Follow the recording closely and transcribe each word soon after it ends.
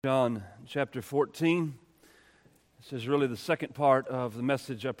John chapter 14. This is really the second part of the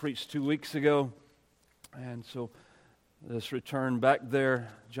message I preached 2 weeks ago. And so let's return back there.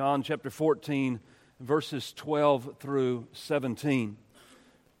 John chapter 14, verses 12 through 17.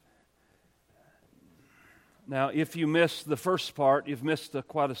 Now, if you missed the first part, you've missed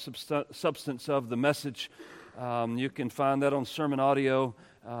quite a substance of the message. You can find that on sermon audio.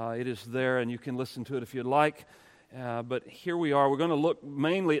 It is there, and you can listen to it if you'd like. But here we are. We're going to look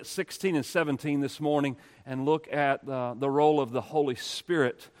mainly at 16 and 17 this morning and look at the role of the Holy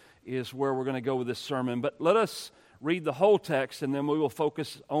Spirit is where we're going to go with this sermon. But let us read the whole text, and then we will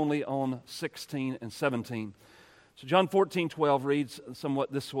focus only on 16 and 17. So John 14:12 reads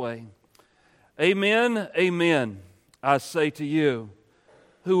somewhat this way. Amen, amen, I say to you,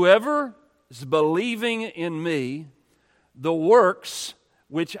 whoever is believing in me, the works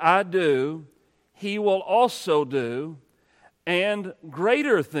which I do, he will also do, and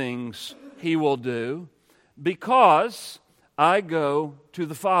greater things he will do, because I go to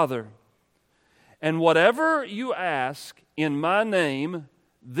the Father. And whatever you ask in my name,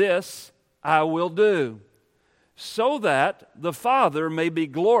 this I will do, so that the Father may be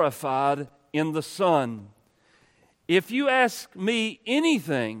glorified in the Son. If you ask me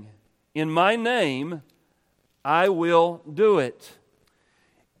anything in my name, I will do it.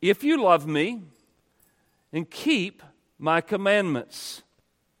 If you love me, and keep my commandments.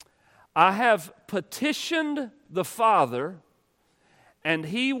 I have petitioned the Father, and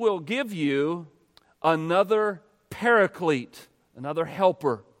he will give you another paraclete, another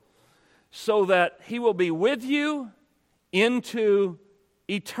helper, so that he will be with you into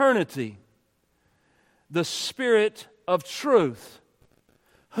eternity. The Spirit of truth,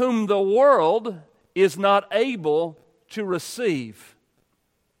 whom the world is not able to receive,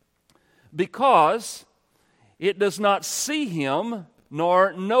 because it does not see him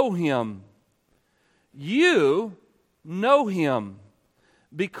nor know him. You know him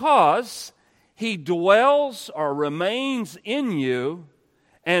because he dwells or remains in you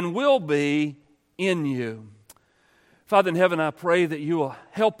and will be in you. Father in heaven, I pray that you will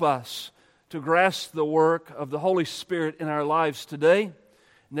help us to grasp the work of the Holy Spirit in our lives today,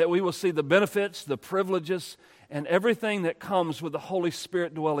 and that we will see the benefits, the privileges, and everything that comes with the Holy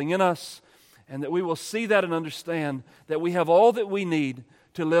Spirit dwelling in us. And that we will see that and understand that we have all that we need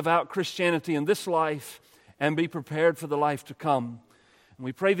to live out Christianity in this life and be prepared for the life to come. And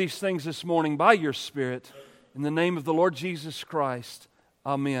we pray these things this morning by your Spirit in the name of the Lord Jesus Christ.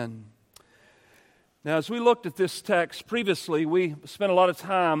 Amen. Now, as we looked at this text previously, we spent a lot of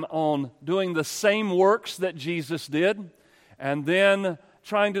time on doing the same works that Jesus did and then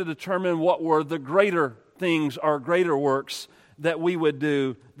trying to determine what were the greater things or greater works that we would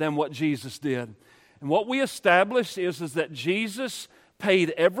do than what Jesus did. And what we established is that Jesus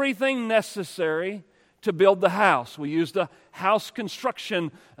paid everything necessary to build the house. We used a house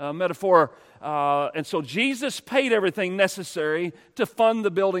construction metaphor. And so Jesus paid everything necessary to fund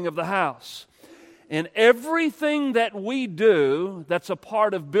the building of the house. And everything that we do that's a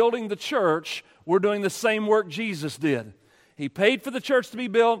part of building the church, we're doing the same work Jesus did. He paid for the church to be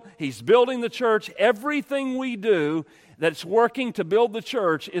built. He's building the church. Everything we do that's working to build the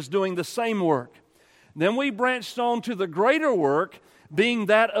church is doing the same work. Then we branched on to the greater work, being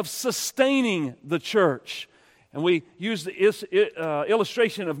that of sustaining the church. And we used the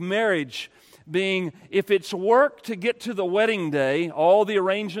illustration of marriage being, if it's work to get to the wedding day, all the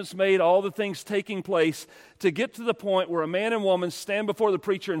arrangements made, all the things taking place, to get to the point where a man and woman stand before the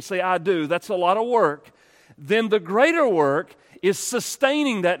preacher and say, I do, that's a lot of work. Then the greater work is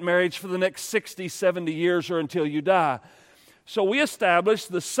sustaining that marriage for the next 60, 70 years or until you die. So we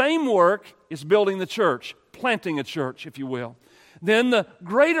established the same work is building the church, planting a church, if you will. Then the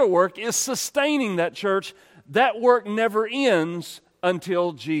greater work is sustaining that church. That work never ends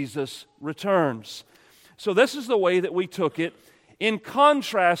until Jesus returns. So this is the way that we took it, in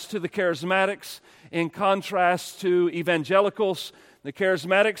contrast to the charismatics, in contrast to evangelicals. The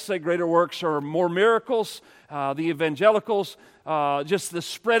charismatics say greater works are more miracles. The evangelicals, just the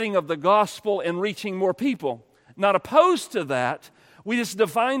spreading of the gospel and reaching more people. Not opposed to that, we just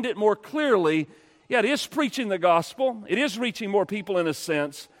defined it more clearly. Yeah, it is preaching the gospel. It is reaching more people in a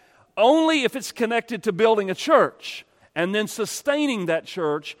sense, only if it's connected to building a church and then sustaining that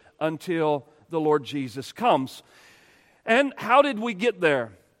church until the Lord Jesus comes. And how did we get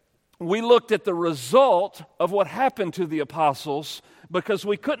there? We looked at the result of what happened to the apostles because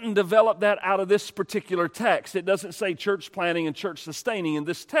we couldn't develop that out of this particular text. It doesn't say church planting and church sustaining in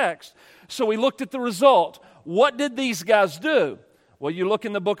this text. So we looked at the result. What did these guys do? Well, you look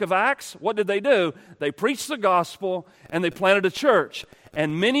in the book of Acts, what did they do? They preached the gospel and they planted a church.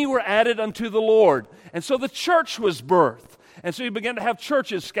 and many were added unto the Lord. And so the church was birthed. And so you began to have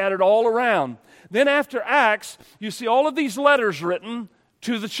churches scattered all around. Then after Acts, you see all of these letters written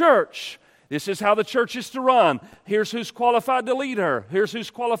to the church. This is how the church is to run. Here's who's qualified to lead her. Here's who's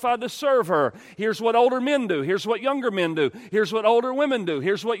qualified to serve her. Here's what older men do. Here's what younger men do. Here's what older women do.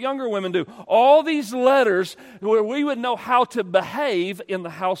 Here's what younger women do. All these letters where we would know how to behave in the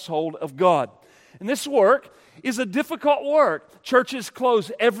household of God. And this work is a difficult work. Churches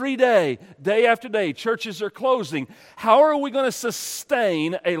close every day, day after day. Churches are closing. How are we going to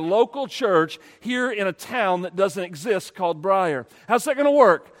sustain a local church here in a town that doesn't exist called Briar? How's that going to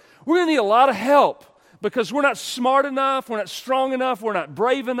work? We're going to need a lot of help because we're not smart enough, we're not strong enough, we're not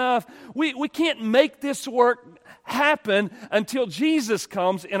brave enough. We can't make this work happen until Jesus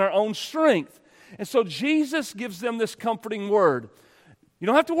comes in our own strength. And so Jesus gives them this comforting word. You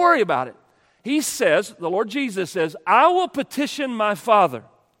don't have to worry about it. He says, the Lord Jesus says, I will petition my Father,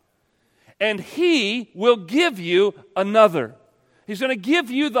 and He will give you another. He's going to give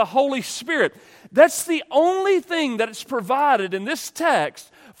you the Holy Spirit. That's the only thing that is provided in this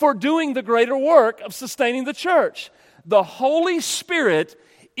text for doing the greater work of sustaining the church. The Holy Spirit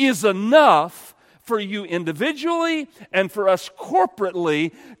is enough for you individually and for us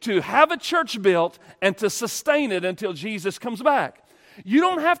corporately to have a church built and to sustain it until Jesus comes back. You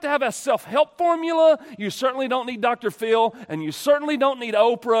don't have to have a self-help formula. You certainly don't need Dr. Phil, and you certainly don't need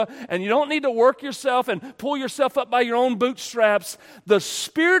Oprah, and you don't need to work yourself and pull yourself up by your own bootstraps. The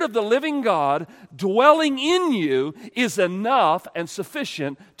Spirit of the living God dwelling in you is enough and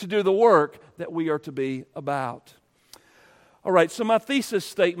sufficient to do the work that we are to be about. All right, so my thesis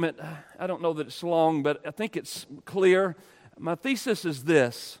statement, I don't know that it's long, but I think it's clear. My thesis is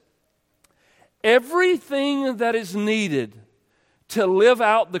this: everything that is needed to live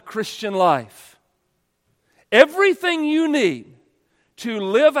out the Christian life, everything you need to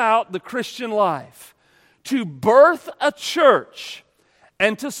live out the Christian life, to birth a church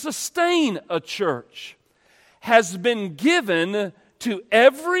and to sustain a church, has been given to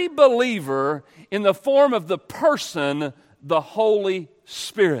every believer in the form of the person, the Holy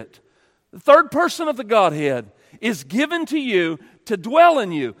Spirit. The third person of the Godhead is given to you to dwell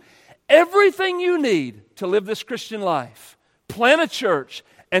in you. Everything you need to live this Christian life, plant a church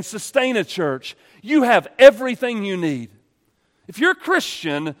and sustain a church, you have everything you need. If you're a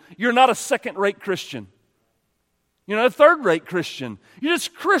Christian, you're not a second-rate Christian. You're not a third-rate Christian. You're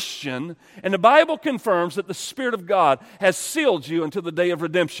just Christian, and the Bible confirms that the Spirit of God has sealed you until the day of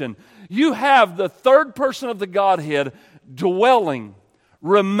redemption. You have the third person of the Godhead dwelling,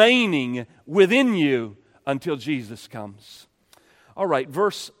 remaining within you until Jesus comes. All right,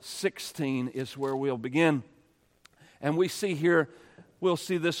 verse 16 is where we'll begin. And we see here, we'll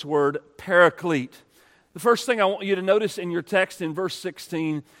see this word, paraclete. The first thing I want you to notice in your text in verse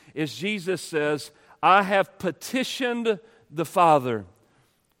 16 is Jesus says, I have petitioned the Father.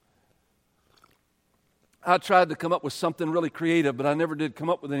 I tried to come up with something really creative, but I never did come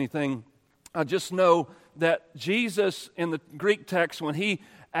up with anything. I just know that Jesus in the Greek text, when he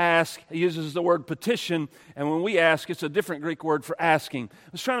asks, he uses the word petition, and when we ask, it's a different Greek word for asking. I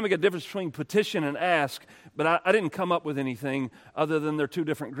was trying to make a difference between petition and ask, but I didn't come up with anything other than they're two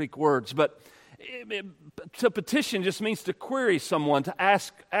different Greek words. But to petition just means to query someone, to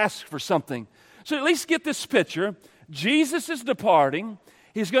ask for something. So at least get this picture. Jesus is departing.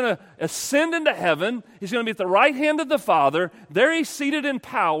 He's going to ascend into heaven. He's going to be at the right hand of the Father. There he's seated in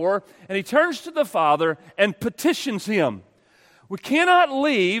power, and he turns to the Father and petitions him. We cannot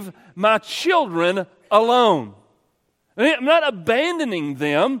leave my children alone. I'm not abandoning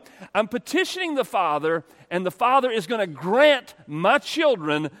them. I'm petitioning the Father, and the Father is going to grant my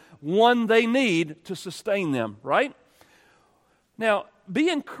children one they need to sustain them, right? Now, be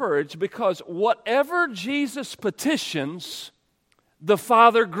encouraged, because whatever Jesus petitions, the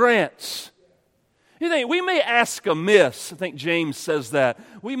Father grants. You think, we may ask amiss. I think James says that.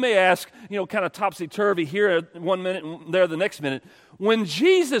 We may ask, kind of topsy-turvy here 1 minute and there the next minute. When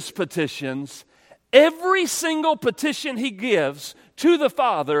Jesus petitions, every single petition he gives to the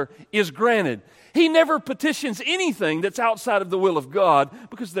Father is granted. He never petitions anything that's outside of the will of God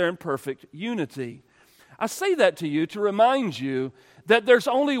because they're in perfect unity. I say that to you to remind you that there's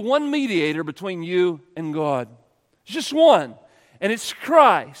only one mediator between you and God. There's just one, and it's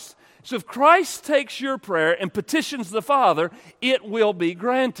Christ. So if Christ takes your prayer and petitions the Father, it will be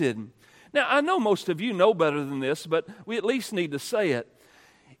granted. Now, I know most of you know better than this, but we at least need to say it.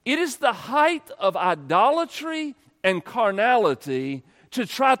 It is the height of idolatry and carnality to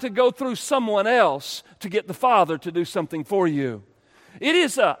try to go through someone else to get the Father to do something for you. It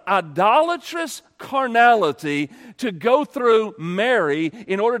is an idolatrous carnality to go through Mary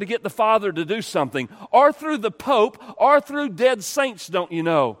in order to get the Father to do something, or through the Pope, or through dead saints, don't you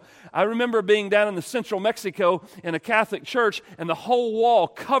know? I remember being down in the central Mexico in a Catholic church, and the whole wall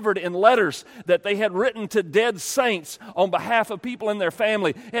covered in letters that they had written to dead saints on behalf of people in their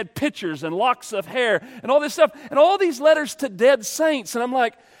family. It had pictures and locks of hair and all this stuff, and all these letters to dead saints. And I'm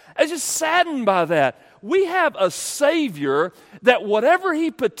like, I was just saddened by that. We have a Savior that whatever He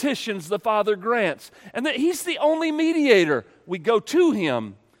petitions, the Father grants, and that He's the only mediator. We go to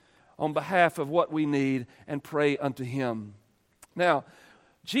Him on behalf of what we need and pray unto Him. Now,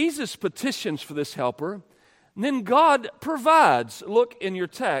 Jesus petitions for this helper, and then God provides. Look in your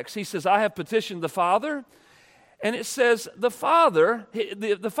text. He says, I have petitioned the Father, and it says the Father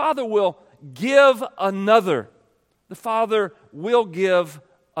will give another. The Father will give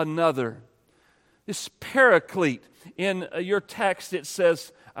another. This paraclete, in your text it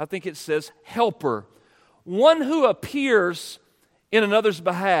says, I think it says helper. One who appears in another's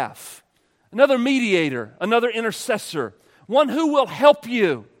behalf. Another mediator, another intercessor. One who will help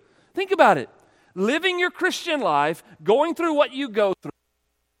you. Think about it. Living your Christian life, going through what you go through.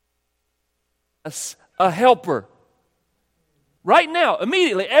 A helper. Right now,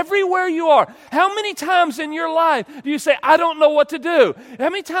 immediately, everywhere you are. How many times in your life do you say, I don't know what to do? How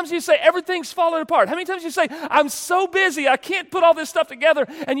many times do you say, everything's falling apart? How many times do you say, I'm so busy, I can't put all this stuff together,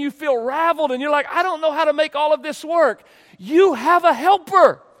 and you feel raveled, and you're like, I don't know how to make all of this work. You have a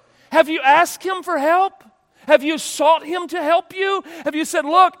helper. Have you asked Him for help? Have you sought Him to help you? Have you said,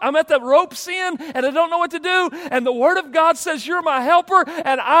 look, I'm at the rope's end, and I don't know what to do, and the Word of God says you're my helper,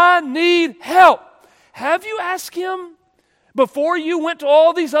 and I need help. Have you asked Him? Before you went to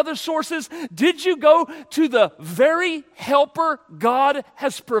all these other sources, did you go to the very helper God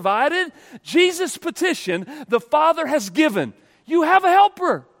has provided? Jesus' petition, the Father has given. You have a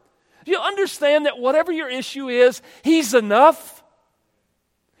helper. Do you understand that whatever your issue is, He's enough?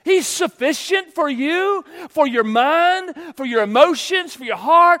 He's sufficient for you, for your mind, for your emotions, for your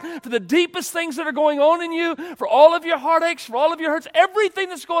heart, for the deepest things that are going on in you, for all of your heartaches, for all of your hurts, everything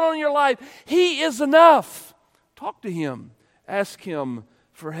that's going on in your life. He is enough. Talk to Him. Ask Him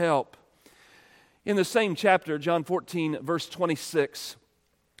for help. In the same chapter, John 14, verse 26,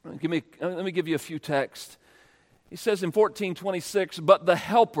 let me give you a few texts. He says in 14:26, but the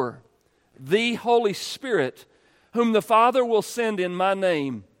Helper, the Holy Spirit, whom the Father will send in my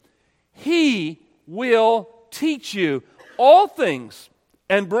name, He will teach you all things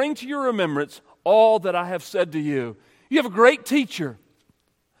and bring to your remembrance all that I have said to you. You have a great teacher.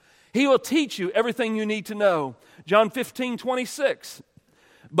 He will teach you everything you need to know. John 15:26.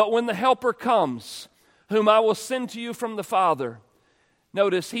 But when the Helper comes, whom I will send to you from the Father,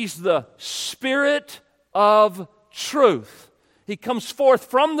 notice He's the Spirit of truth. He comes forth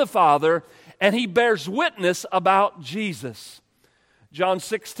from the Father, and He bears witness about Jesus. John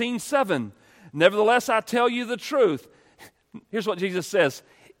 16:7. Nevertheless, I tell you the truth. Here's what Jesus says.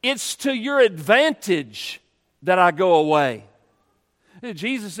 It's to your advantage that I go away.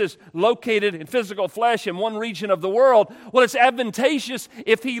 Jesus is located in physical flesh in one region of the world. Well, it's advantageous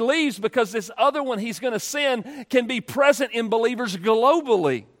if He leaves because this other one He's going to send can be present in believers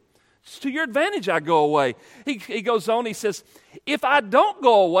globally. It's to your advantage I go away. He goes on, he says, if I don't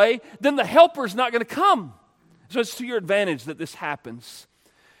go away, then the Helper's not going to come. So it's to your advantage that this happens.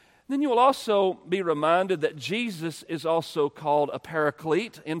 Then you will also be reminded that Jesus is also called a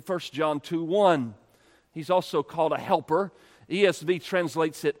paraclete in 1 John 2:1. He's also called a helper. ESV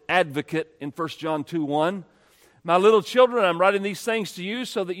translates it advocate in 1 John 2:1. My little children, I'm writing these things to you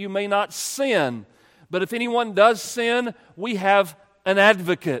so that you may not sin. But if anyone does sin, we have an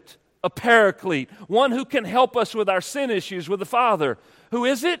advocate, a paraclete, one who can help us with our sin issues with the Father. Who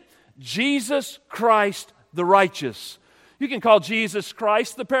is it? Jesus Christ the righteous. You can call Jesus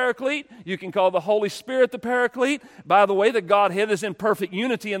Christ the Paraclete. You can call the Holy Spirit the Paraclete. By the way, the Godhead is in perfect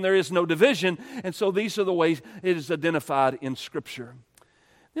unity and there is no division. And so these are the ways it is identified in Scripture.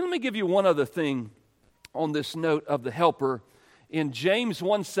 Then let me give you one other thing on this note of the helper. In James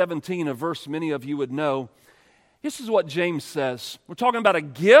 1:17, a verse many of you would know, this is what James says. We're talking about a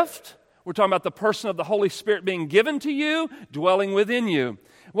gift. We're talking about the person of the Holy Spirit being given to you, dwelling within you.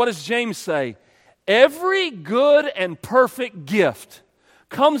 What does James say? Every good and perfect gift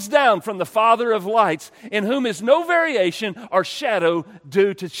comes down from the Father of lights, in whom is no variation or shadow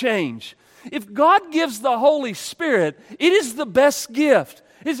due to change. If God gives the Holy Spirit, it is the best gift.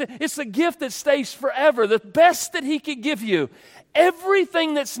 It's a gift that stays forever, the best that He could give you.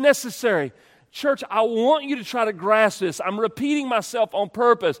 Everything that's necessary. Church, I want you to try to grasp this. I'm repeating myself on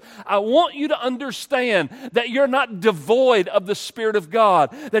purpose. I want you to understand that you're not devoid of the Spirit of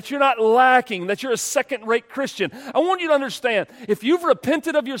God, that you're not lacking, that you're a second-rate Christian. I want you to understand, if you've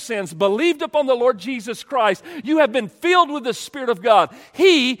repented of your sins, believed upon the Lord Jesus Christ, you have been filled with the Spirit of God.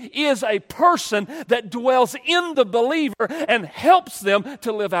 He is a person that dwells in the believer and helps them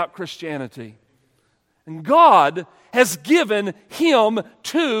to live out Christianity. And God has given Him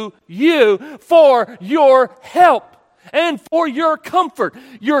to you for your help and for your comfort.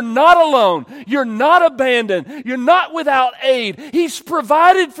 You're not alone. You're not abandoned. You're not without aid. He's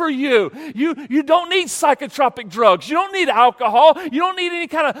provided for you. You don't need psychotropic drugs. You don't need alcohol. You don't need any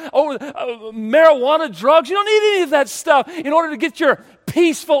kind of marijuana drugs. You don't need any of that stuff in order to get your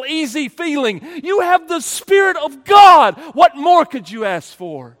peaceful, easy feeling. You have the Spirit of God. What more could you ask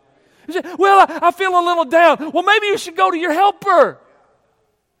for? Well, I feel a little down. Well, maybe you should go to your helper.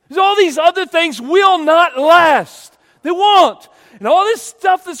 All these other things will not last. They won't. And all this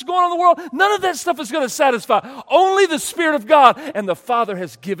stuff that's going on in the world, none of that stuff is going to satisfy. Only the Spirit of God, and the Father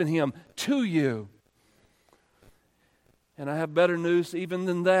has given Him to you. And I have better news even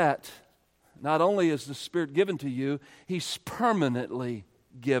than that. Not only is the Spirit given to you, He's permanently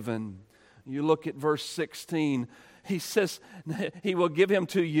given. You look at verse 16. He says He will give Him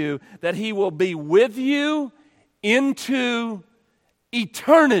to you, that He will be with you into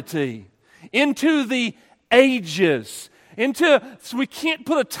eternity, into the ages, so we can't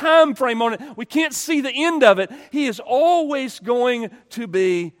put a time frame on it. We can't see the end of it. He is always going to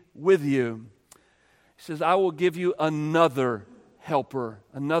be with you. He says, I will give you another helper,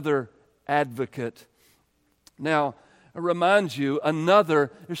 another advocate. Now, I remind you,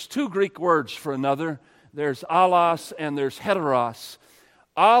 there's two Greek words for another. There's allos and there's heteros.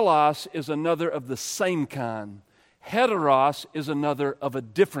 Allos is another of the same kind. Heteros is another of a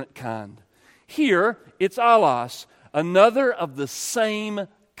different kind. Here, it's allos, another of the same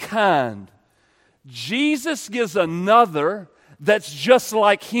kind. Jesus gives another that's just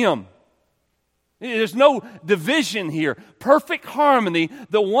like Him. There's no division here. Perfect harmony.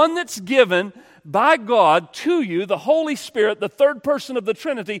 The one that's given by God to you, the Holy Spirit, the third person of the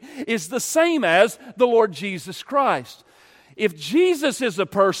Trinity, is the same as the Lord Jesus Christ. If Jesus is a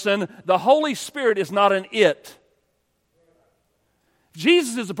person, the Holy Spirit is not an it. If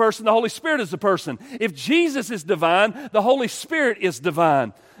Jesus is a person, the Holy Spirit is a person. If Jesus is divine, the Holy Spirit is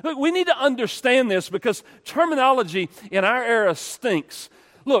divine. Look, we need to understand this because terminology in our era stinks.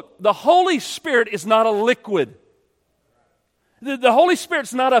 Look, the Holy Spirit is not a liquid. The Holy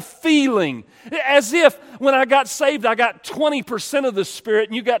Spirit's not a feeling. As if when I got saved, I got 20% of the Spirit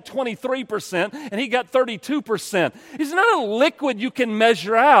and you got 23% and He got 32%. It's not a liquid you can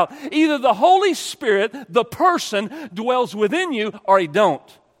measure out. Either the Holy Spirit, the person, dwells within you or He don't.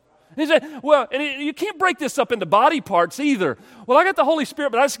 He said, well, and you can't break this up into body parts either. Well, I got the Holy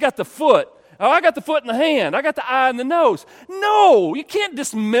Spirit, but I just got the foot. Oh, I got the foot and the hand. I got the eye and the nose. No, you can't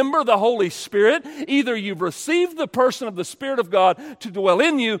dismember the Holy Spirit. Either you've received the person of the Spirit of God to dwell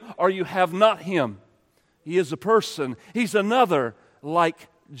in you, or you have not Him. He is a person. He's another like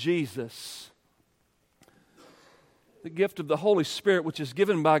Jesus. The gift of the Holy Spirit, which is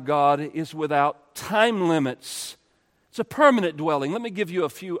given by God, is without time limits. It's a permanent dwelling. Let me give you a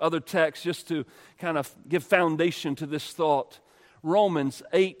few other texts just to kind of give foundation to this thought. Romans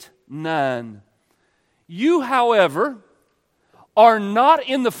 8:9. You, however, are not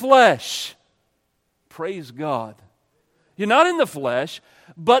in the flesh. Praise God. You're not in the flesh,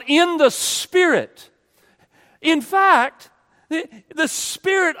 but in the Spirit. In fact, the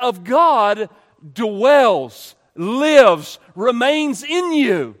Spirit of God dwells, lives, remains in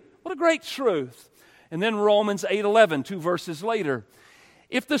you. What a great truth. And then Romans 8:11, 2 verses later.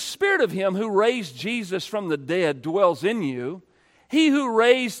 If the Spirit of Him who raised Jesus from the dead dwells in you, He who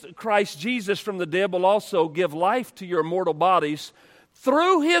raised Christ Jesus from the dead will also give life to your mortal bodies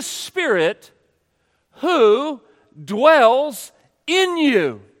through His Spirit who dwells in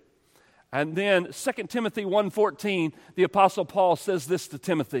you. And then 2 Timothy 1:14, the Apostle Paul says this to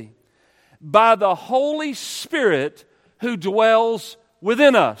Timothy. By the Holy Spirit who dwells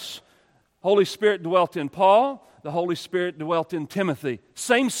within us. Holy Spirit dwelt in Paul. The Holy Spirit dwelt in Timothy.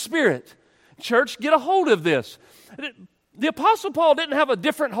 Same Spirit. Church, get a hold of this. The Apostle Paul didn't have a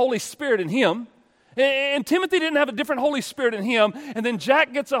different Holy Spirit in him. And Timothy didn't have a different Holy Spirit in him. And then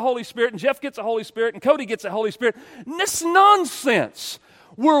Jack gets a Holy Spirit, and Jeff gets a Holy Spirit, and Cody gets a Holy Spirit. This nonsense.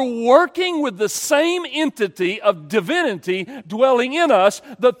 We're working with the same entity of divinity dwelling in us.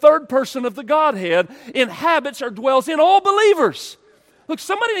 The third person of the Godhead inhabits or dwells in all believers. Look,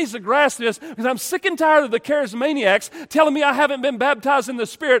 somebody needs to grasp this because I'm sick and tired of the charismaniacs telling me I haven't been baptized in the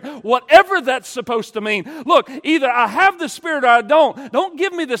Spirit, whatever that's supposed to mean. Look, either I have the Spirit or I don't. Don't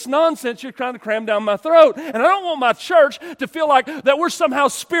give me this nonsense you're trying to cram down my throat. And I don't want my church to feel like that we're somehow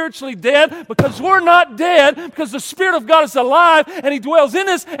spiritually dead, because we're not dead, because the Spirit of God is alive and He dwells in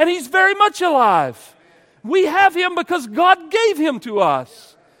us, and He's very much alive. We have Him because God gave Him to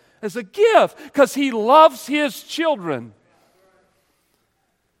us as a gift, because He loves His children.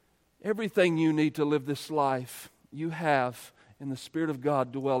 Everything you need to live this life, you have in the Spirit of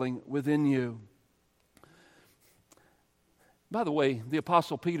God dwelling within you. By the way, the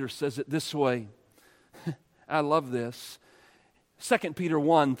Apostle Peter says it this way. I love this. 2 Peter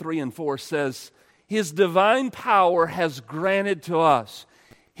 1, 3 and 4 says, His divine power has granted to us.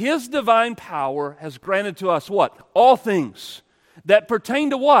 His divine power has granted to us what? All things that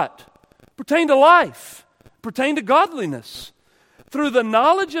pertain to what? Pertain to life, pertain to godliness, through the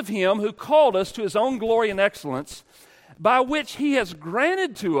knowledge of Him who called us to His own glory and excellence, by which He has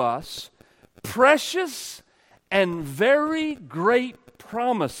granted to us precious and very great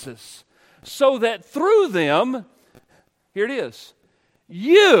promises, so that through them, here it is,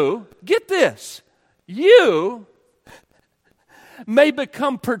 you, get this, you may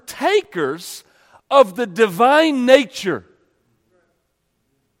become partakers of the divine nature.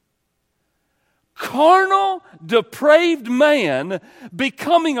 Carnal, depraved man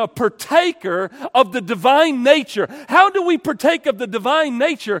becoming a partaker of the divine nature. How do we partake of the divine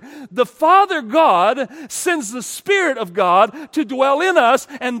nature? The Father God sends the Spirit of God to dwell in us,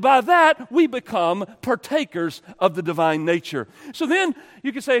 and by that we become partakers of the divine nature. So then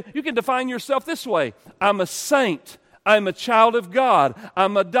you can say, you can define yourself this way: I'm a saint. I'm a child of God.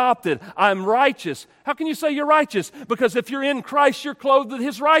 I'm adopted. I'm righteous. How can you say you're righteous? Because if you're in Christ, you're clothed with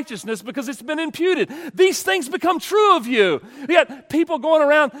His righteousness because it's been imputed. These things become true of you. You got people going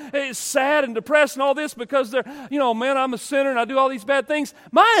around sad and depressed and all this because they're, man, I'm a sinner and I do all these bad things.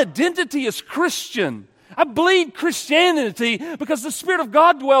 My identity is Christian. I bleed Christianity because the Spirit of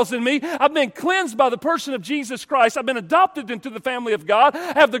God dwells in me. I've been cleansed by the person of Jesus Christ. I've been adopted into the family of God.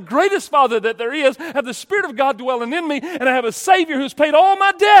 I have the greatest Father that there is. I have the Spirit of God dwelling in me, and I have a Savior who's paid all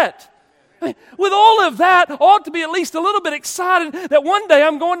my debt. With all of that, I ought to be at least a little bit excited that one day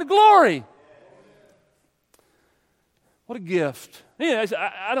I'm going to glory. What a gift.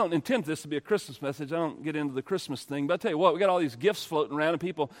 I don't intend this to be a Christmas message. I don't get into the Christmas thing. But I tell you what, we got all these gifts floating around and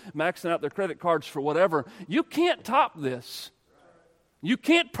people maxing out their credit cards for whatever. You can't top this. You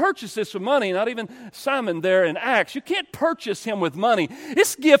can't purchase this with money. Not even Simon there in Acts. You can't purchase him with money.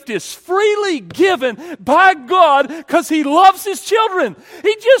 This gift is freely given by God because He loves His children.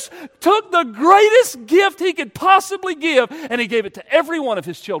 He just took the greatest gift He could possibly give, and He gave it to every one of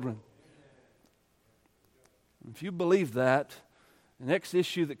His children. If you believe that, the next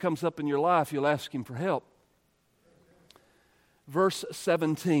issue that comes up in your life, you'll ask Him for help. Verse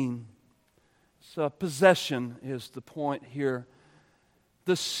 17. So possession is the point here.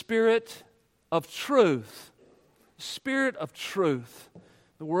 The Spirit of truth. Spirit of truth.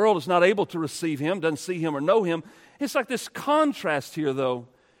 The world is not able to receive Him, doesn't see Him or know Him. It's like this contrast here, though.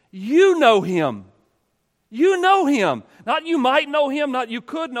 You know Him. You know Him. Not you might know Him, not you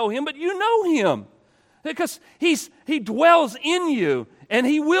could know Him, but you know Him. Because He dwells in you, and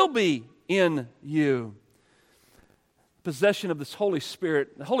He will be in you. Possession of this Holy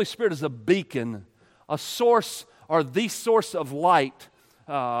Spirit. The Holy Spirit is a beacon, a source or the source of light.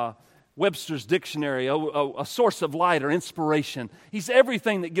 Webster's Dictionary, a source of light or inspiration. He's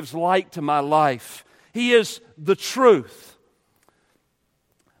everything that gives light to my life. He is the truth.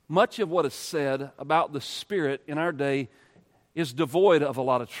 Much of what is said about the Spirit in our day is devoid of a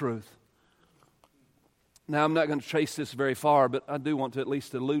lot of truth. Now, I'm not going to trace this very far, but I do want to at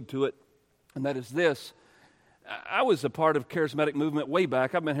least allude to it, and that is this. I was a part of charismatic movement way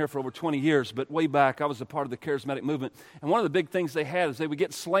back. I've been here for over 20 years, but way back I was a part of the charismatic movement. And one of the big things they had is they would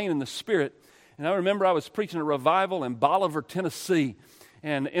get slain in the Spirit. And I remember I was preaching a revival in Bolivar, Tennessee.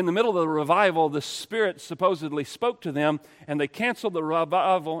 And in the middle of the revival, the Spirit supposedly spoke to them, and they canceled the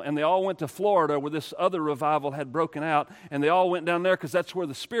revival, and they all went to Florida where this other revival had broken out, and they all went down there because that's where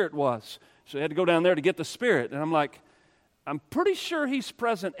the Spirit was. So they had to go down there to get the Spirit. And I'm like, I'm pretty sure He's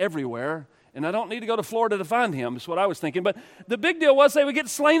present everywhere, and I don't need to go to Florida to find Him, is what I was thinking. But the big deal was they would get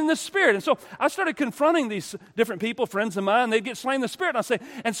slain in the Spirit. And so I started confronting these different people, friends of mine, they'd get slain in the Spirit. And I say,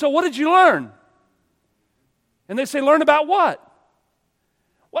 and so what did you learn? And they say, learn about what?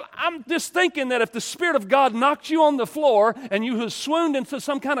 Well, I'm just thinking that if the Spirit of God knocked you on the floor and you have swooned into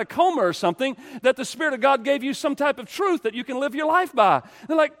some kind of coma or something, that the Spirit of God gave you some type of truth that you can live your life by.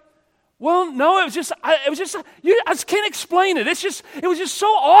 They're like, Well, no, I just can't explain it. It was just so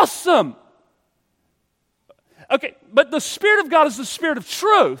awesome. Okay, but the Spirit of God is the Spirit of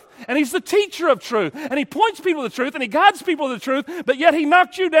truth, and He's the teacher of truth, and He points people to the truth, and He guides people to the truth, but yet He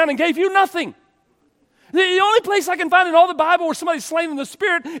knocked you down and gave you nothing. The only place I can find in all the Bible where somebody's slain in the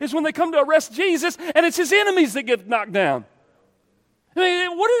Spirit is when they come to arrest Jesus, and it's His enemies that get knocked down. I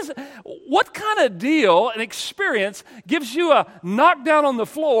mean, what kind of deal and experience gives you a knockdown on the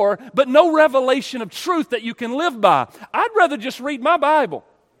floor, but no revelation of truth that you can live by? I'd rather just read my Bible.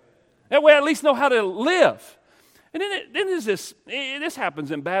 That way I at least know how to live. And then there's this happens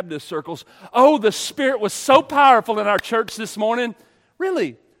in Baptist circles. Oh, the Spirit was so powerful in our church this morning.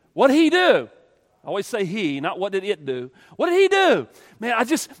 Really? What did He do? I always say He, not what did it do. What did He do? Man,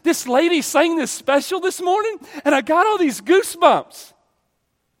 this lady sang this special this morning, and I got all these goosebumps.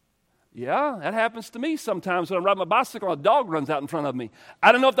 Yeah, that happens to me sometimes when I'm riding my bicycle and a dog runs out in front of me.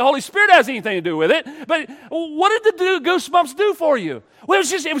 I don't know if the Holy Spirit has anything to do with it, but what did the goosebumps do for you? Well,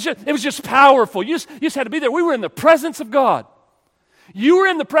 it was just powerful. You just had to be there. We were in the presence of God. You were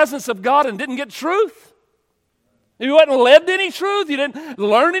in the presence of God and didn't get truth? You wasn't led to any truth? You didn't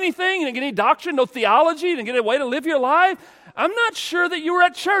learn anything? You didn't get any doctrine, no theology? You didn't get a way to live your life? I'm not sure that you were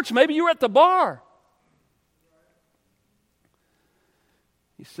at church. Maybe you were at the bar.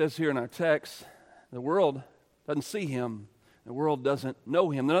 He says here in our text, the world doesn't see Him. The world doesn't know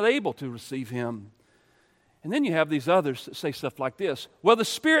Him. They're not able to receive Him. And then you have these others that say stuff like this. Well, the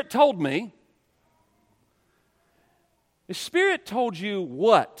Spirit told me. The Spirit told you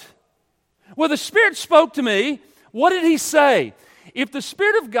what? Well, the Spirit spoke to me. What did He say? If the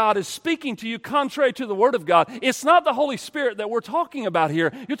Spirit of God is speaking to you contrary to the Word of God, it's not the Holy Spirit that we're talking about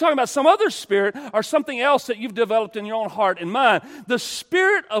here. You're talking about some other spirit or something else that you've developed in your own heart and mind. The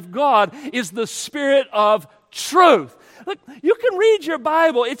Spirit of God is the Spirit of truth. Look, you can read your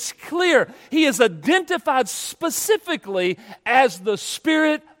Bible. It's clear. He is identified specifically as the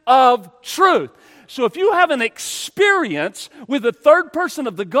Spirit of truth. So if you have an experience with the third person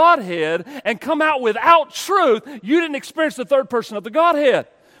of the Godhead and come out without truth, you didn't experience the third person of the Godhead.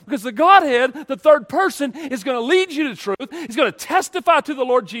 Because the Godhead, the third person, is going to lead you to truth. He's going to testify to the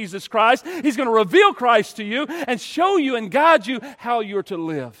Lord Jesus Christ. He's going to reveal Christ to you and show you and guide you how you're to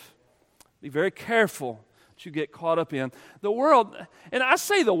live. Be very careful that you get caught up in. The world, and I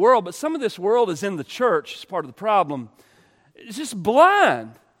say the world, but some of this world is in the church. It's part of the problem. It's just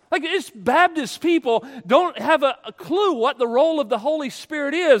blind. Like, it's Baptist people don't have a clue what the role of the Holy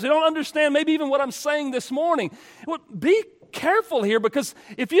Spirit is. They don't understand maybe even what I'm saying this morning. Well, be careful here, because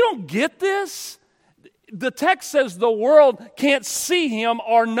if you don't get this, the text says the world can't see Him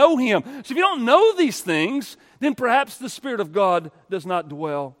or know Him. So if you don't know these things, then perhaps the Spirit of God does not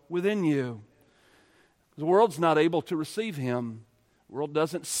dwell within you. The world's not able to receive Him. The world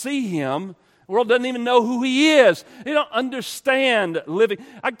doesn't see Him. The world doesn't even know who He is. They don't understand living.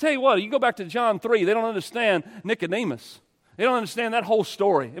 I can tell you what, you go back to John 3, they don't understand Nicodemus. They don't understand that whole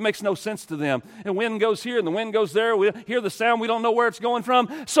story. It makes no sense to them. The wind goes here and the wind goes there. We hear the sound. We don't know where it's going from.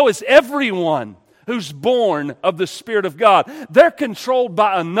 So is everyone who's born of the Spirit of God. They're controlled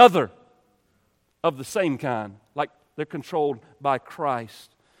by another of the same kind, like they're controlled by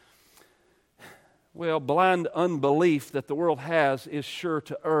Christ. Well, blind unbelief that the world has is sure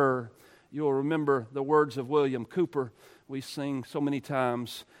to err. You'll remember the words of William Cooper we sing so many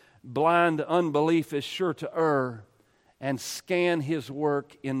times. Blind unbelief is sure to err and scan His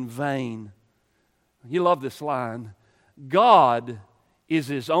work in vain. You love this line. God is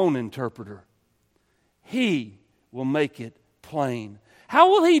His own interpreter. He will make it plain. How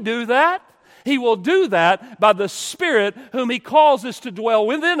will He do that? He will do that by the Spirit whom He causes to dwell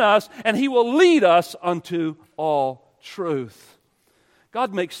within us, and He will lead us unto all truth.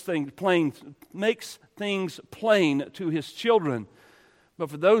 God makes things plain to His children. But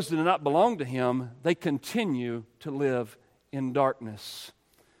for those that do not belong to Him, they continue to live in darkness.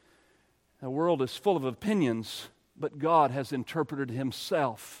 The world is full of opinions, but God has interpreted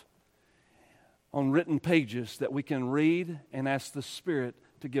Himself on written pages that we can read and ask the Spirit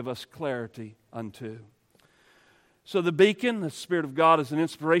to give us clarity unto. So the beacon, the Spirit of God, is an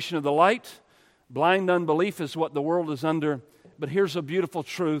inspiration of the light. Blind unbelief is what the world is under. But here's a beautiful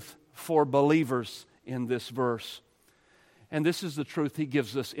truth for believers in this verse. And this is the truth He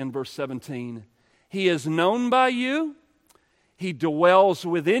gives us in verse 17. He is known by you, He dwells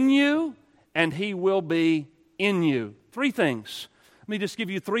within you, and He will be in you. Three things. Let me just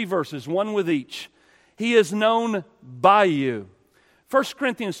give you three verses, one with each. He is known by you. 1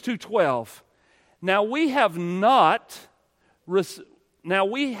 Corinthians 2:12. Now we have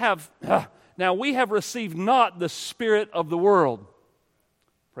received not the spirit of the world.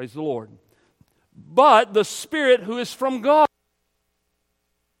 Praise the Lord. But the Spirit who is from God,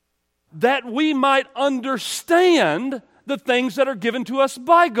 that we might understand the things that are given to us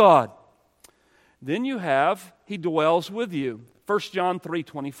by God. Then you have, He dwells with you. 1 John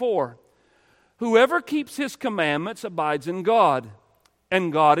 3:24. Whoever keeps His commandments abides in God,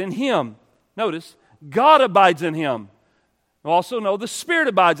 and God in him. Notice, God abides in him. You also know the Spirit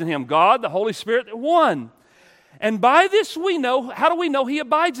abides in him. God, the Holy Spirit, one. And by this we know, how do we know He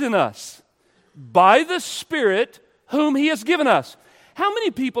abides in us? By the Spirit whom He has given us. How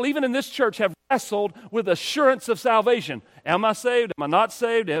many people, even in this church, have wrestled with assurance of salvation? Am I saved? Am I not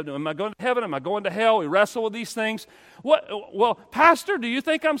saved? Am I going to heaven? Am I going to hell? We wrestle with these things. Well, Pastor, do you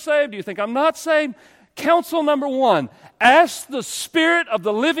think I'm saved? Do you think I'm not saved? Counsel number one, ask the Spirit of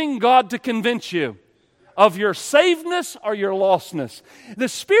the living God to convince you of your savedness or your lostness. The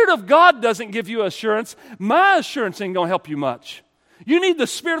Spirit of God doesn't give you assurance. My assurance ain't going to help you much. You need the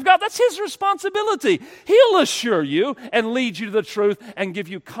Spirit of God. That's His responsibility. He'll assure you and lead you to the truth and give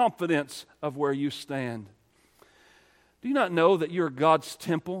you confidence of where you stand. Do you not know that you're God's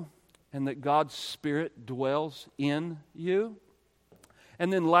temple and that God's Spirit dwells in you?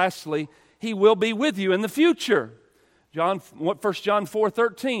 And then lastly, He will be with you in the future. 1 John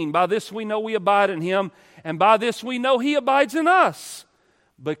 4:13, by this we know we abide in Him, and by this we know He abides in us,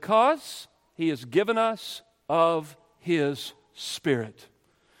 because He has given us of His Spirit.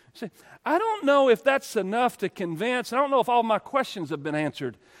 See, I don't know if that's enough to convince. I don't know if all my questions have been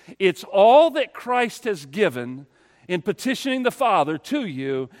answered. It's all that Christ has given in petitioning the Father to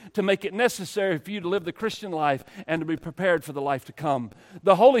you to make it necessary for you to live the Christian life and to be prepared for the life to come.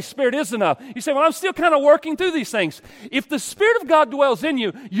 The Holy Spirit is enough. You say, well, I'm still kind of working through these things. If the Spirit of God dwells in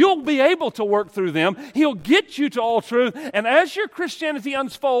you, you'll be able to work through them. He'll get you to all truth. And as your Christianity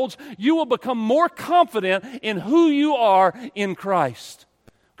unfolds, you will become more confident in who you are in Christ.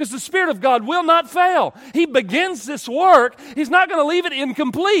 Because the Spirit of God will not fail. He begins this work. He's not going to leave it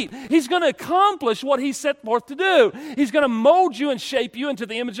incomplete. He's going to accomplish what He set forth to do. He's going to mold you and shape you into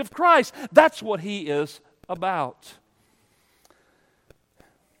the image of Christ. That's what He is about.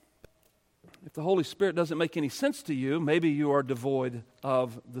 If the Holy Spirit doesn't make any sense to you, maybe you are devoid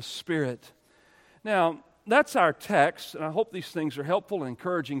of the Spirit. Now, that's our text, and I hope these things are helpful and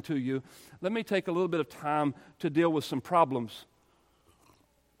encouraging to you. Let me take a little bit of time to deal with some problems.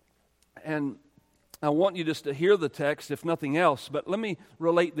 And I want you just to hear the text, if nothing else, but let me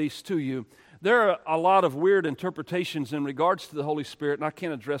relate these to you. There are a lot of weird interpretations in regards to the Holy Spirit, and I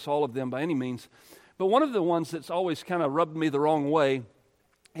can't address all of them by any means. But one of the ones that's always kind of rubbed me the wrong way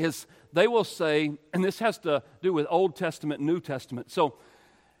is they will say, and this has to do with Old Testament, New Testament. So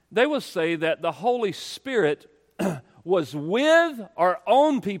they will say that the Holy Spirit was with our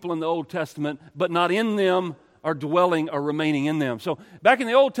own people in the Old Testament, but not in them, are dwelling or remaining in them. So back in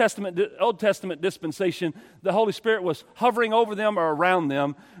the Old Testament dispensation, the Holy Spirit was hovering over them or around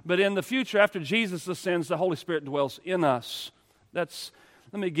them. But in the future, after Jesus ascends, the Holy Spirit dwells in us. Let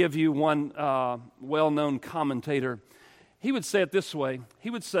me give you one well-known commentator. He would say it this way. He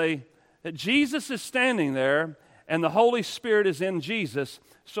would say that Jesus is standing there and the Holy Spirit is in Jesus.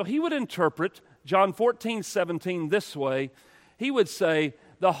 So he would interpret John 14:17 this way. He would say,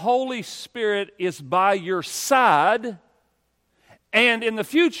 the Holy Spirit is by your side and in the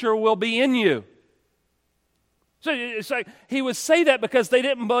future will be in you. So it's like he would say that because they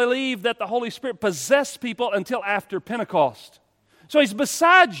didn't believe that the Holy Spirit possessed people until after Pentecost. So He's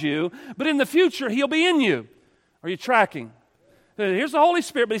beside you, but in the future He'll be in you. Are you tracking? Here's the Holy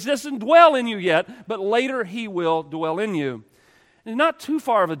Spirit, but He doesn't dwell in you yet, but later He will dwell in you. And not too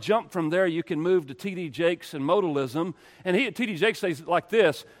far of a jump from there, you can move to T.D. Jakes and modalism. And T.D. Jakes says it like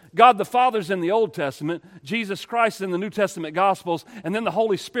this: God the Father's in the Old Testament, Jesus Christ in the New Testament Gospels, and then the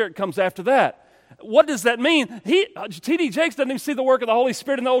Holy Spirit comes after that. What does that mean? T.D. Jakes doesn't even see the work of the Holy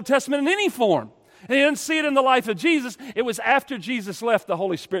Spirit in the Old Testament in any form. And he didn't see it in the life of Jesus. It was after Jesus left the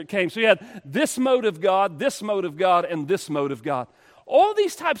Holy Spirit came. So you had this mode of God, this mode of God, and this mode of God. All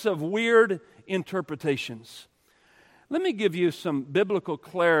these types of weird interpretations. Let me give you some biblical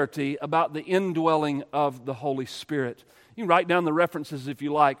clarity about the indwelling of the Holy Spirit. You can write down the references if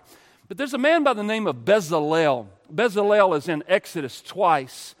you like. But there's a man by the name of Bezalel. Bezalel is in Exodus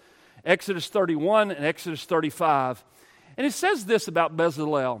twice, Exodus 31 and Exodus 35. And it says this about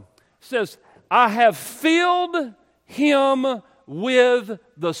Bezalel. It says, I have filled him with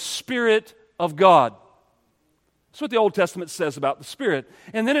the Spirit of God. That's what the Old Testament says about the Spirit.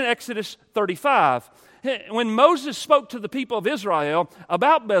 And then in Exodus 35, when Moses spoke to the people of Israel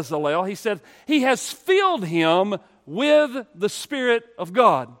about Bezalel, he said, he has filled him with the Spirit of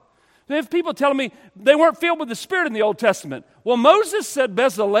God. They have people telling me they weren't filled with the Spirit in the Old Testament. Well, Moses said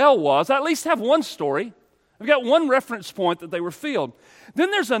Bezalel was. I at least have one story. I've got one reference point that they were filled.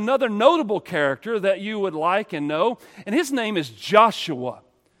 Then there's another notable character that you would like and know, and his name is Joshua.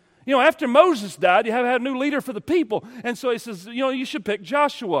 You know, after Moses died, you have had a new leader for the people. And so he says, you should pick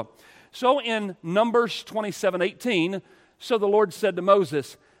Joshua. So in Numbers 27:18, so the Lord said to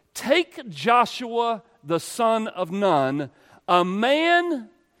Moses, take Joshua the son of Nun, a man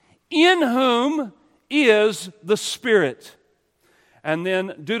in whom is the Spirit. And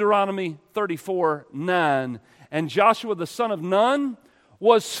then Deuteronomy 34:9, and Joshua the son of Nun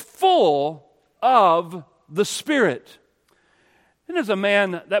was full of the Spirit. And there's a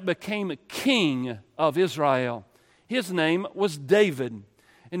man that became a king of Israel. His name was David.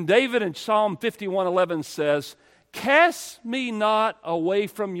 And David in Psalm 51:11 says, cast me not away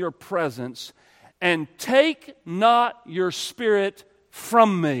from your presence, and take not your Spirit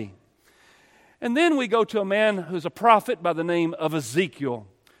from me. And then we go to a man who's a prophet by the name of Ezekiel.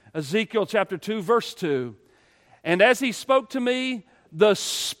 Ezekiel chapter 2, verse 2. And as he spoke to me, the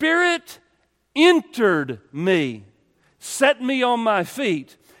Spirit entered me, set me on my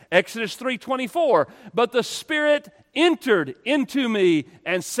feet. Exodus 3:24. But the Spirit entered into me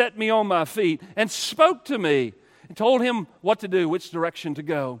and set me on my feet and spoke to me and told him what to do, which direction to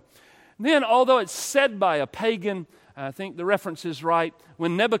go. Then, although it's said by a pagan, I think the reference is right,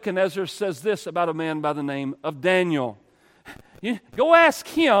 when Nebuchadnezzar says this about a man by the name of Daniel. Go ask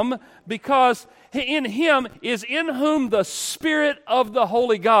him, because in him is in whom the Spirit of the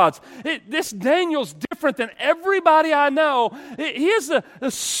holy gods. This Daniel's different than everybody I know. He has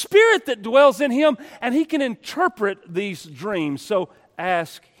a Spirit that dwells in him, and he can interpret these dreams. So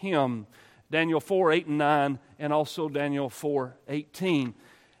ask him. Daniel 4:8 and 9, and also Daniel 4:18.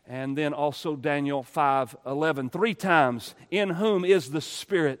 And then also Daniel 5:11, 3 times, in whom is the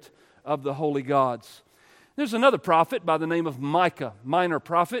Spirit of the holy gods. There's another prophet by the name of Micah, minor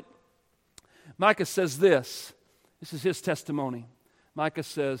prophet. Micah says this. This is his testimony. Micah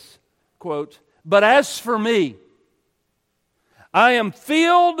says, quote, but as for me, I am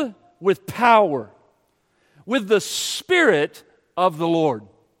filled with power, with the Spirit of the Lord.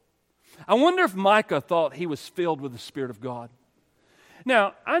 I wonder if Micah thought he was filled with the Spirit of God.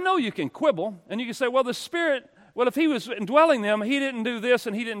 Now, I know you can quibble, and you can say, well, the Spirit, if he was indwelling them, he didn't do this,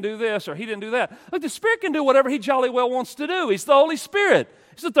 and he didn't do this, or he didn't do that. Look, the Spirit can do whatever he jolly well wants to do. He's the Holy Spirit.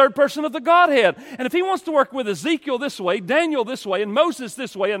 He's the third person of the Godhead. And if he wants to work with Ezekiel this way, Daniel this way, and Moses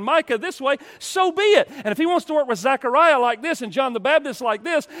this way, and Micah this way, so be it. And if he wants to work with Zechariah like this, and John the Baptist like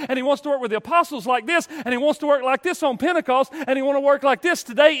this, and he wants to work with the apostles like this, and he wants to work like this on Pentecost, and he wants to work like this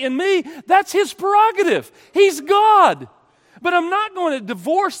today in me, that's his prerogative. He's God. But I'm not going to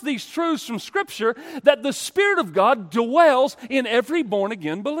divorce these truths from Scripture that the Spirit of God dwells in every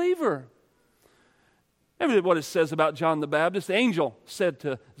born-again believer. Remember what it says about John the Baptist. The angel said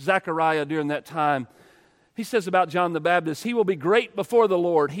to Zechariah during that time, he says about John the Baptist, he will be great before the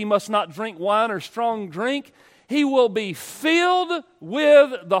Lord. He must not drink wine or strong drink. He will be filled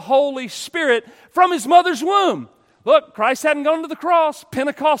with the Holy Spirit from his mother's womb. Look, Christ hadn't gone to the cross.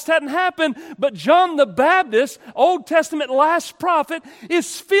 Pentecost hadn't happened. But John the Baptist, Old Testament last prophet,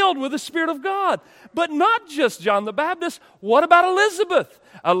 is filled with the Spirit of God. But not just John the Baptist. What about Elizabeth?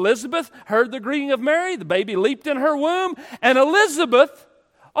 Elizabeth heard the greeting of Mary. The baby leaped in her womb. And Elizabeth,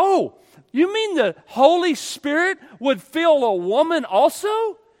 you mean the Holy Spirit would fill a woman also?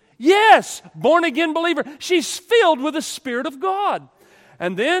 Yes, born-again believer. She's filled with the Spirit of God.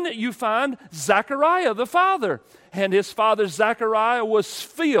 And then you find Zechariah the father. And his father Zechariah was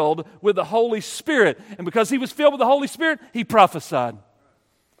filled with the Holy Spirit. And because he was filled with the Holy Spirit, he prophesied.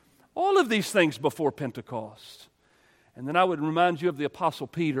 All of these things before Pentecost. And then I would remind you of the Apostle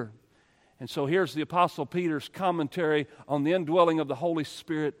Peter. And so here's the Apostle Peter's commentary on the indwelling of the Holy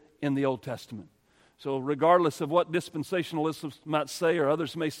Spirit in the Old Testament. So regardless of what dispensationalists might say or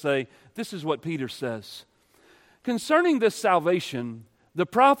others may say, this is what Peter says. Concerning this salvation, the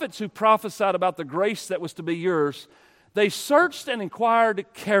prophets who prophesied about the grace that was to be yours, they searched and inquired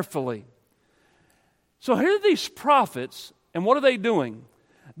carefully. So here are these prophets, and what are they doing?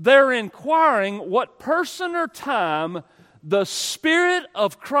 They're inquiring what person or time the Spirit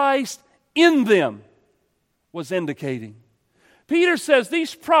of Christ in them was indicating. Peter says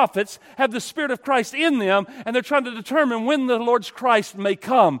these prophets have the Spirit of Christ in them, and they're trying to determine when the Lord's Christ may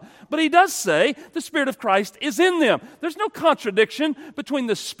come. But he does say the Spirit of Christ is in them. There's no contradiction between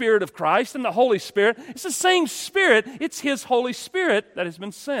the Spirit of Christ and the Holy Spirit. It's the same Spirit. It's His Holy Spirit that has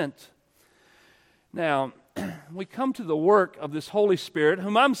been sent. Now, we come to the work of this Holy Spirit,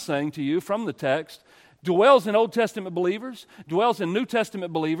 whom I'm saying to you from the text, dwells in Old Testament believers, dwells in New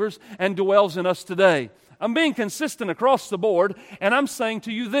Testament believers, and dwells in us today. I'm being consistent across the board, and I'm saying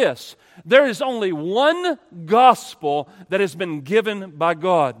to you this: there is only one gospel that has been given by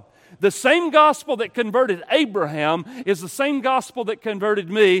God. The same gospel that converted Abraham is the same gospel that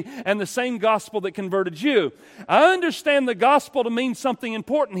converted me and the same gospel that converted you. I understand the gospel to mean something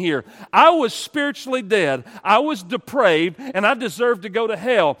important here. I was spiritually dead. I was depraved, and I deserved to go to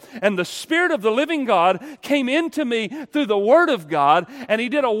hell. And the Spirit of the living God came into me through the Word of God, and He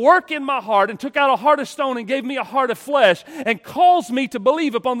did a work in my heart and took out a heart of stone and gave me a heart of flesh and caused me to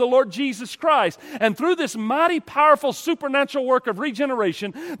believe upon the Lord Jesus Christ. And through this mighty, powerful, supernatural work of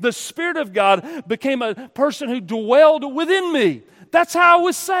regeneration, the Spirit of God became a person who dwelled within me. That's how I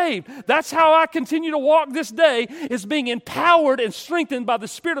was saved. That's how I continue to walk this day, is being empowered and strengthened by the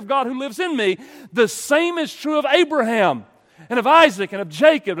Spirit of God who lives in me. The same is true of Abraham and of Isaac and of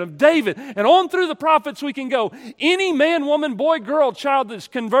Jacob and of David, and on through the prophets we can go. Any man, woman, boy, girl, child that's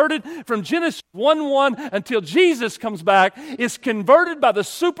converted from Genesis 1:1 until Jesus comes back is converted by the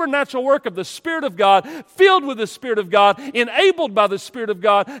supernatural work of the Spirit of God, filled with the Spirit of God, enabled by the Spirit of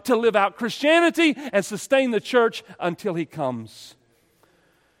God to live out Christianity and sustain the church until He comes.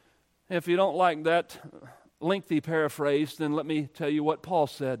 If you don't like that lengthy paraphrase, then let me tell you what Paul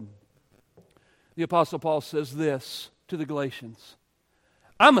said. The Apostle Paul says this to the Galatians: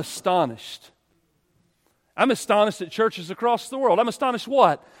 I'm astonished. I'm astonished at churches across the world. I'm astonished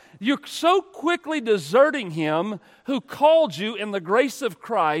what? You're so quickly deserting Him who called you in the grace of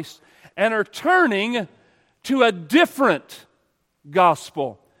Christ and are turning to a different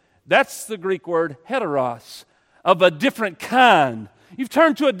gospel. That's the Greek word heteros, of a different kind. You've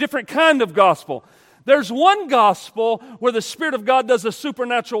turned to a different kind of gospel. There's one gospel where the Spirit of God does a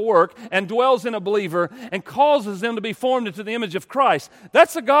supernatural work and dwells in a believer and causes them to be formed into the image of Christ.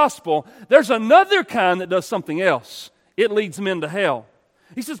 That's a gospel. There's another kind that does something else. It leads men to hell.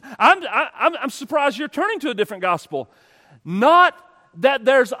 He says, I'm surprised you're turning to a different gospel. Not that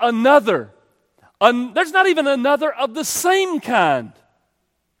there's another. There's not even another of the same kind.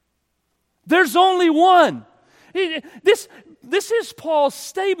 There's only one. This is Paul's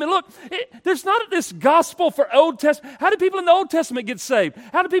statement. Look, there's not this gospel for Old Testament. How do people in the Old Testament get saved?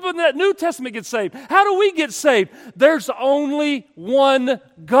 How do people in the New Testament get saved? How do we get saved? There's only one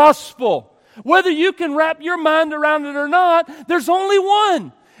gospel. Whether you can wrap your mind around it or not, there's only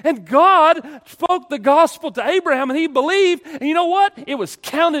one. And God spoke the gospel to Abraham, and he believed, and you know what? It was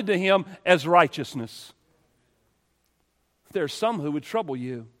counted to him as righteousness. There are some who would trouble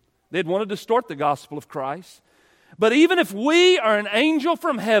you. They'd want to distort the gospel of Christ. But even if we or an angel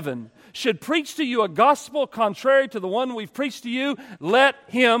from heaven should preach to you a gospel contrary to the one we've preached to you, let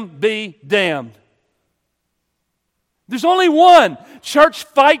him be damned. There's only one. Church,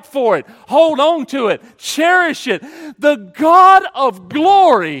 fight for it. Hold on to it. Cherish it. The God of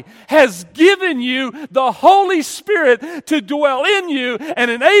glory has given you the Holy Spirit to dwell in you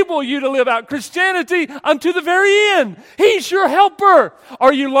and enable you to live out Christianity unto the very end. He's your helper.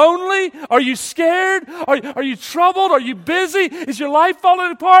 Are you lonely? Are you scared? Are you troubled? Are you busy? Is your life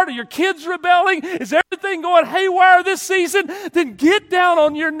falling apart? Are your kids rebelling? Is everything going haywire this season? Then get down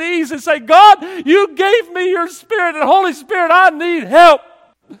on your knees and say, God, you gave me your Spirit, and Holy Spirit, I need help.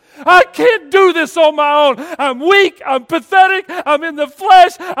 I can't do this on my own. I'm weak. I'm pathetic. I'm in the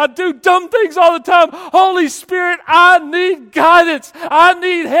flesh. I do dumb things all the time. Holy Spirit, I need guidance. I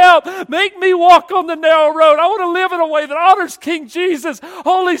need help. Make me walk on the narrow road. I want to live in a way that honors King Jesus.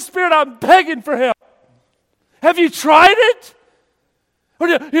 Holy Spirit, I'm begging for help. Have you tried it?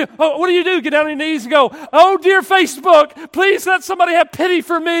 What do you do? Get down on your knees and go, oh, dear Facebook, please let somebody have pity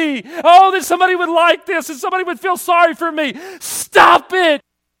for me. Oh, that somebody would like this and somebody would feel sorry for me. Stop it.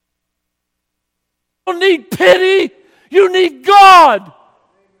 You don't need pity. You need God.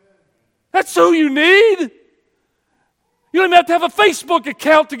 That's who you need. You don't even have to have a Facebook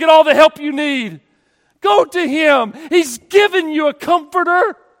account to get all the help you need. Go to Him. He's given you a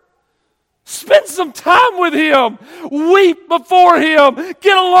comforter. Spend some time with Him. Weep before Him.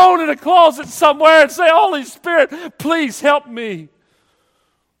 Get alone in a closet somewhere and say, Holy Spirit, please help me.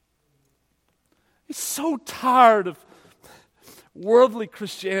 He's so tired of worldly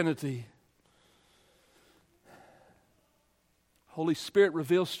Christianity. Holy Spirit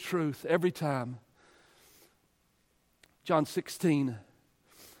reveals truth every time. John 16.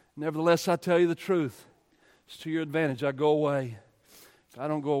 Nevertheless, I tell you the truth. It's to your advantage. I go away. If I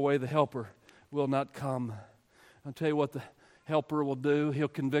don't go away, the Helper will not come. I'll tell you what the Helper will do. He'll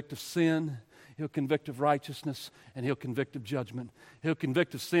convict of sin. He'll convict of righteousness. And He'll convict of judgment. He'll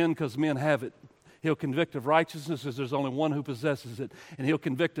convict of sin because men have it. He'll convict of righteousness because there's only one who possesses it. And He'll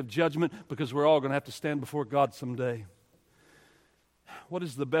convict of judgment because we're all going to have to stand before God someday. What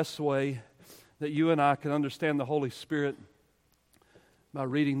is the best way that you and I can understand the Holy Spirit? By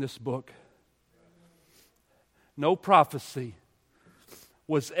reading this book. No prophecy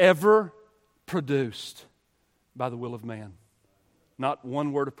was ever produced by the will of man. Not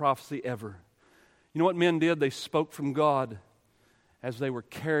one word of prophecy ever. You know what men did? They spoke from God as they were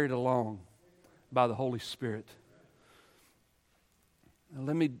carried along by the Holy Spirit. Now,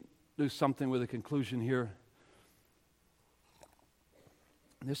 let me do something with a conclusion here.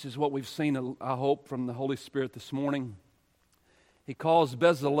 This is what we've seen, I hope, from the Holy Spirit this morning. He calls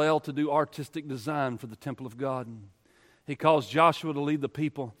Bezalel to do artistic design for the temple of God. He calls Joshua to lead the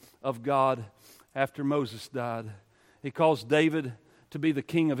people of God after Moses died. He calls David to be the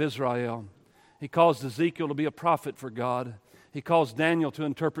king of Israel. He calls Ezekiel to be a prophet for God. He calls Daniel to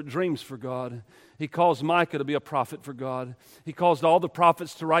interpret dreams for God. He calls Micah to be a prophet for God. He calls all the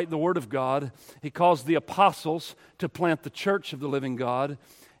prophets to write the Word of God. He calls the apostles to plant the church of the living God.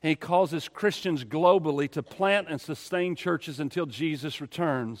 And He causes Christians globally to plant and sustain churches until Jesus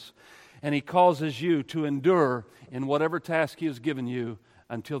returns. And He causes you to endure in whatever task He has given you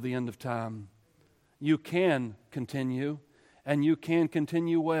until the end of time. You can continue, and you can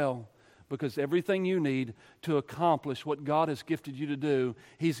continue well, because everything you need to accomplish what God has gifted you to do,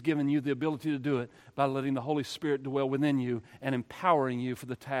 He's given you the ability to do it by letting the Holy Spirit dwell within you and empowering you for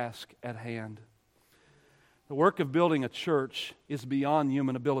the task at hand. The work of building a church is beyond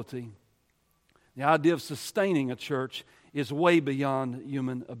human ability. The idea of sustaining a church is way beyond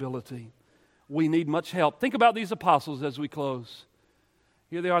human ability. We need much help. Think about these apostles as we close.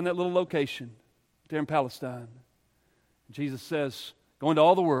 Here they are in that little location there in Palestine. Jesus says, go into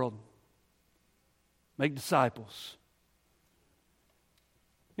all the world, make disciples.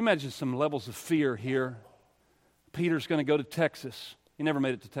 Imagine some levels of fear here. Peter's going to go to Texas. He never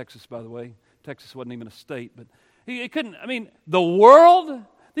made it to Texas, by the way. Texas wasn't even a state, but he couldn't. I mean, the world,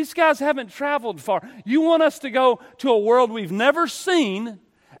 these guys haven't traveled far. You want us to go to a world we've never seen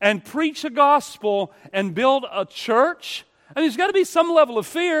and preach a gospel and build a church? I mean, there's got to be some level of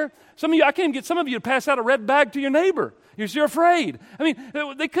fear. Some of you, I can't even get some of you to pass out a red bag to your neighbor because you're afraid. I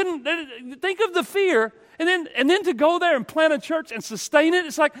mean, they couldn't. Think of the fear, and then to go there and plant a church and sustain it.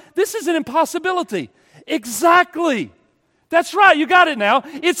 It's like, this is an impossibility. Exactly. That's right. You got it now.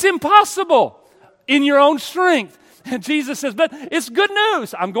 It's impossible in your own strength. And Jesus says, but it's good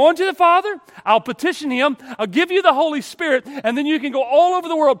news. I'm going to the Father. I'll petition Him. I'll give you the Holy Spirit. And then you can go all over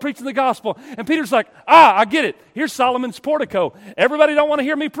the world preaching the gospel. And Peter's like, I get it. Here's Solomon's portico. Everybody don't want to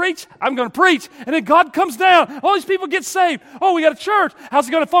hear me preach? I'm going to preach. And then God comes down. All these people get saved. Oh, we got a church. How's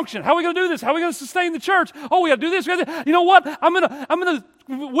it going to function? How are we going to do this? How are we going to sustain the church? Oh, we got to do this. You know what? I'm going to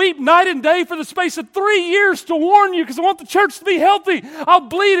weep night and day for the space of 3 years to warn you because I want the church to be healthy. I'll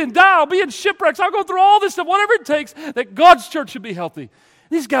bleed and die. I'll be in shipwrecks. I'll go through all this stuff, whatever it takes, that God's church should be healthy.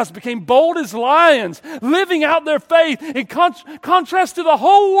 These guys became bold as lions, living out their faith in contrast to the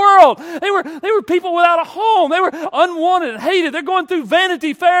whole world. They were people without a home. They were unwanted and hated. They're going through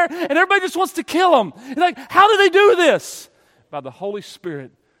Vanity Fair, and everybody just wants to kill them. It's like, how do they do this? By the Holy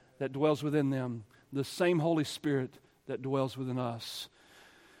Spirit that dwells within them, the same Holy Spirit that dwells within us.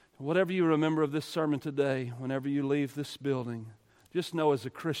 Whatever you remember of this sermon today, whenever you leave this building, just know as a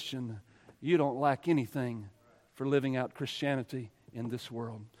Christian, you don't lack anything for living out Christianity in this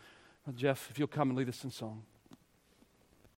world. Well, Jeff, if you'll come and lead us in song.